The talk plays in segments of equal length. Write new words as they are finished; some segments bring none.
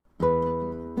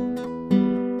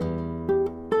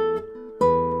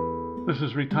This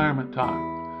is Retirement Talk.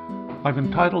 I've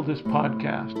entitled this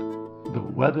podcast, The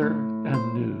Weather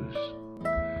and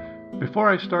News. Before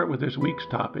I start with this week's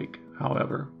topic,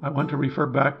 however, I want to refer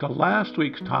back to last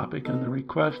week's topic and the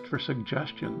request for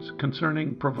suggestions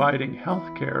concerning providing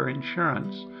health care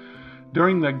insurance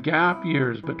during the gap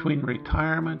years between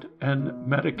retirement and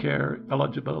Medicare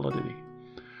eligibility.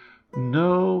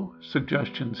 No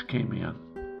suggestions came in.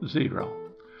 0.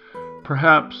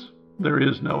 Perhaps there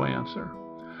is no answer.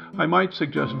 I might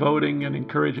suggest voting and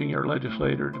encouraging your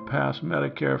legislator to pass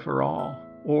Medicare for all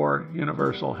or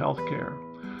universal health care.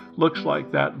 Looks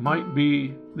like that might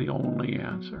be the only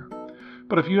answer.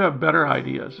 But if you have better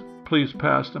ideas, please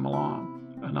pass them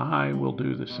along, and I will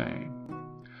do the same.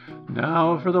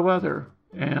 Now for the weather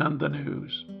and the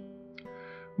news.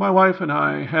 My wife and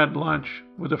I had lunch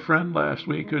with a friend last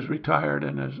week who's retired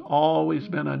and has always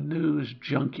been a news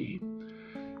junkie.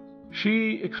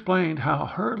 She explained how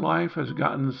her life has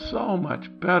gotten so much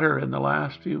better in the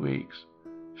last few weeks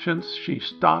since she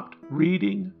stopped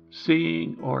reading,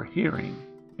 seeing, or hearing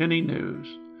any news.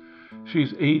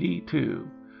 She's 82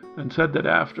 and said that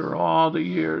after all the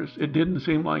years, it didn't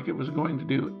seem like it was going to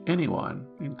do anyone,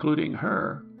 including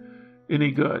her,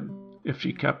 any good if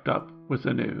she kept up with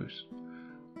the news.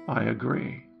 I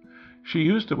agree. She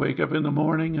used to wake up in the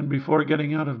morning and before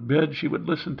getting out of bed, she would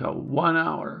listen to 1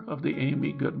 hour of the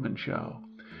Amy Goodman Show.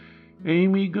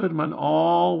 Amy Goodman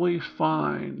always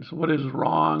finds what is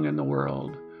wrong in the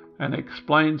world and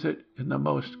explains it in the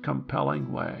most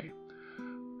compelling way.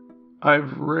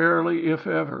 I've rarely, if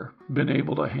ever, been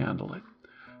able to handle it,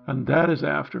 and that is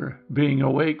after being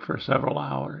awake for several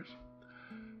hours.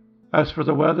 As for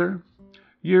the weather,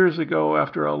 years ago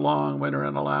after a long winter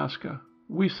in Alaska,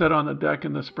 we sat on the deck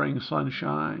in the spring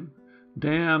sunshine.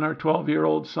 Dan, our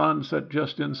 12-year-old son, sat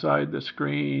just inside the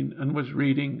screen and was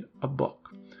reading a book.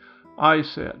 I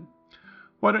said,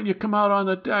 "Why don't you come out on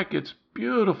the deck? It's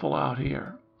beautiful out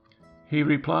here." He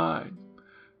replied,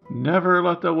 "Never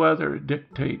let the weather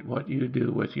dictate what you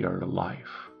do with your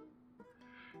life."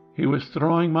 He was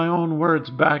throwing my own words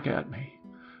back at me.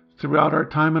 Throughout our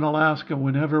time in Alaska,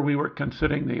 whenever we were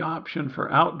considering the option for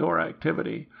outdoor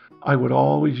activity, I would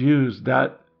always use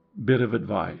that bit of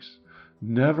advice.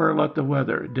 Never let the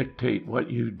weather dictate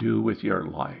what you do with your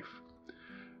life.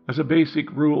 As a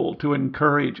basic rule to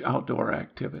encourage outdoor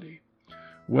activity.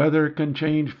 Weather can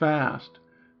change fast.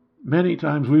 Many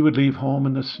times we would leave home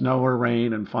in the snow or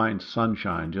rain and find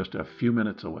sunshine just a few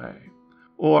minutes away.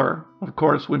 Or, of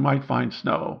course, we might find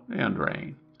snow and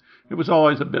rain. It was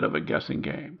always a bit of a guessing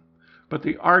game. But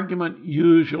the argument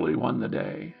usually won the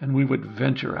day, and we would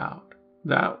venture out.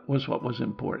 That was what was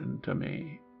important to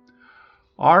me.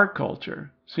 Our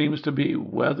culture seems to be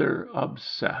weather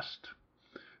obsessed.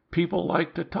 People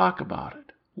like to talk about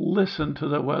it, listen to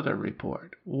the weather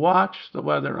report, watch the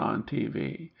weather on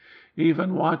TV,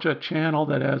 even watch a channel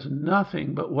that has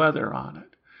nothing but weather on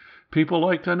it. People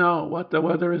like to know what the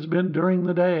weather has been during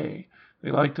the day.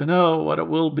 They like to know what it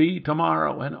will be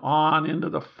tomorrow and on into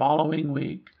the following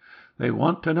week. They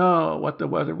want to know what the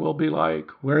weather will be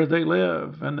like where they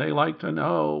live, and they like to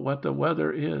know what the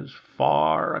weather is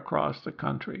far across the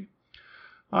country.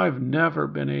 I've never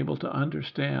been able to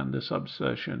understand this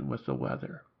obsession with the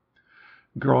weather.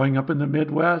 Growing up in the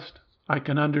Midwest, I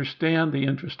can understand the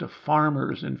interest of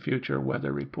farmers in future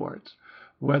weather reports.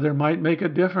 Weather might make a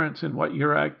difference in what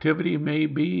your activity may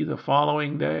be the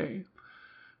following day.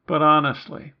 But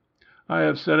honestly, I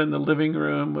have sat in the living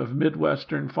room of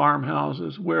Midwestern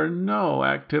farmhouses where no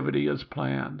activity is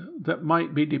planned that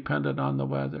might be dependent on the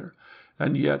weather,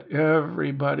 and yet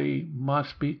everybody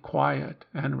must be quiet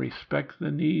and respect the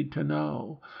need to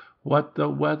know what the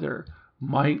weather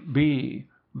might be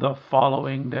the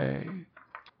following day.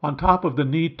 On top of the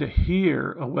need to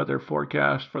hear a weather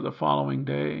forecast for the following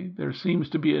day, there seems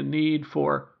to be a need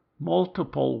for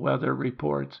multiple weather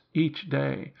reports each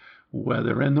day.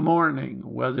 Weather in the morning,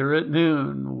 weather at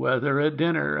noon, weather at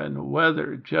dinner, and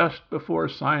weather just before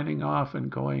signing off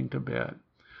and going to bed.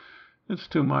 It's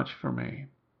too much for me.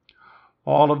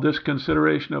 All of this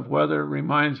consideration of weather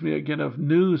reminds me again of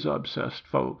news-obsessed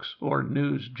folks or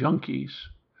news junkies.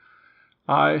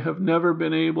 I have never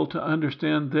been able to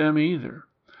understand them either.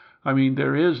 I mean,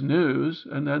 there is news,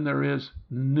 and then there is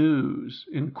news,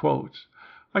 in quotes.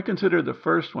 I consider the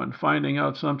first one finding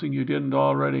out something you didn't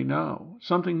already know,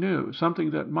 something new,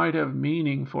 something that might have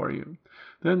meaning for you.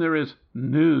 Then there is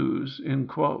news, in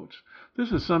quotes.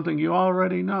 This is something you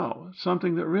already know,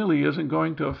 something that really isn't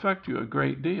going to affect you a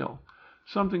great deal,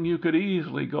 something you could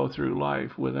easily go through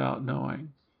life without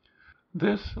knowing.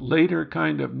 This later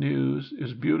kind of news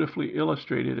is beautifully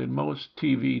illustrated in most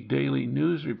TV daily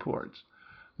news reports.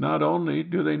 Not only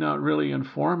do they not really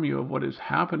inform you of what is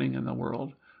happening in the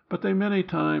world, but they many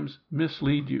times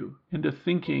mislead you into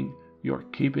thinking you're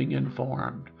keeping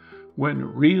informed,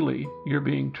 when really you're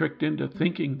being tricked into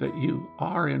thinking that you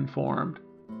are informed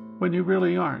when you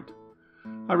really aren't.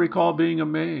 I recall being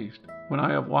amazed when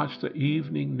I have watched the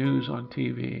evening news on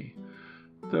TV.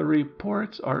 The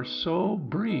reports are so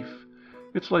brief.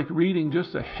 It's like reading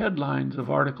just the headlines of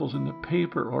articles in the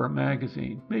paper or a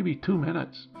magazine, maybe 2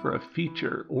 minutes for a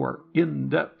feature or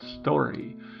in-depth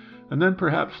story, and then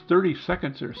perhaps 30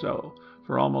 seconds or so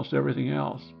for almost everything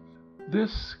else.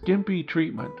 This skimpy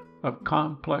treatment of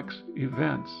complex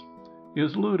events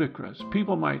is ludicrous.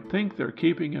 People might think they're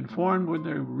keeping informed when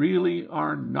they really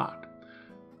are not.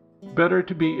 Better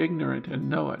to be ignorant and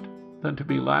know it than to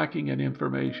be lacking in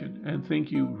information and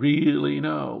think you really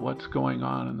know what's going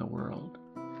on in the world.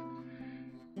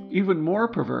 Even more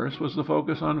perverse was the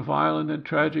focus on violent and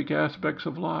tragic aspects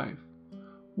of life.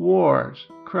 Wars,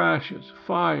 crashes,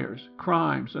 fires,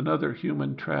 crimes, and other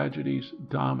human tragedies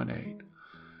dominate.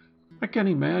 I can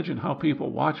imagine how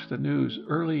people watch the news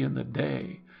early in the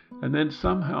day and then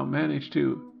somehow manage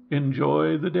to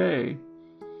enjoy the day.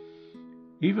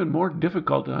 Even more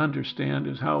difficult to understand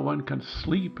is how one can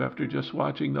sleep after just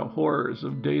watching the horrors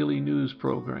of daily news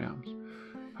programs.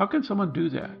 How can someone do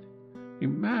that?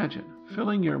 Imagine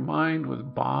filling your mind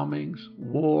with bombings,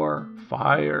 war,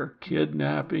 fire,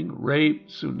 kidnapping, rape,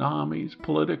 tsunamis,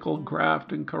 political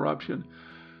graft and corruption,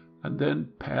 and then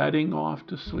padding off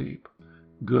to sleep.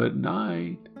 Good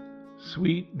night,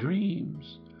 sweet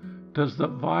dreams. Does the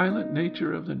violent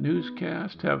nature of the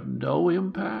newscast have no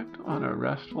impact on a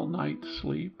restful night's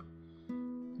sleep?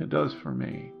 It does for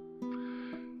me.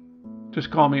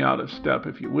 Just call me out of step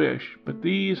if you wish, but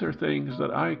these are things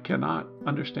that I cannot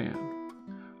understand.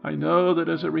 I know that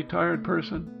as a retired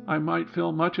person, I might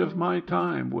fill much of my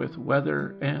time with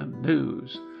weather and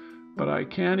news, but I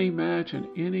can't imagine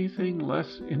anything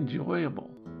less enjoyable.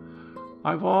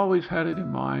 I've always had it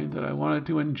in mind that I wanted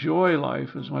to enjoy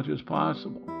life as much as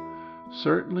possible.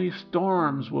 Certainly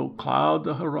storms will cloud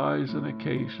the horizon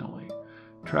occasionally.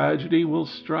 Tragedy will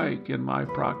strike in my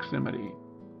proximity.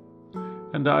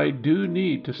 And I do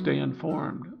need to stay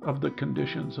informed of the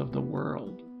conditions of the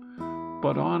world.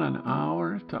 But on an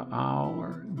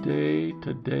hour-to-hour,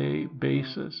 day-to-day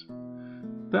basis,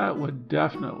 that would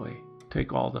definitely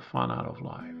take all the fun out of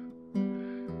life.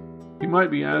 You might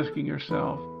be asking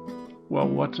yourself, well,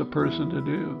 what's a person to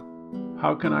do?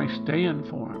 How can I stay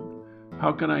informed?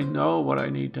 How can I know what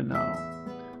I need to know?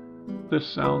 This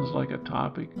sounds like a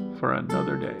topic for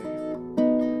another day.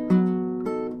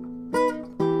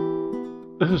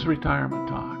 This is Retirement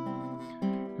Talk.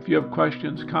 If you have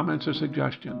questions, comments, or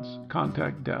suggestions,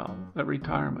 contact Del at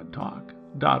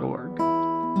retirementtalk.org.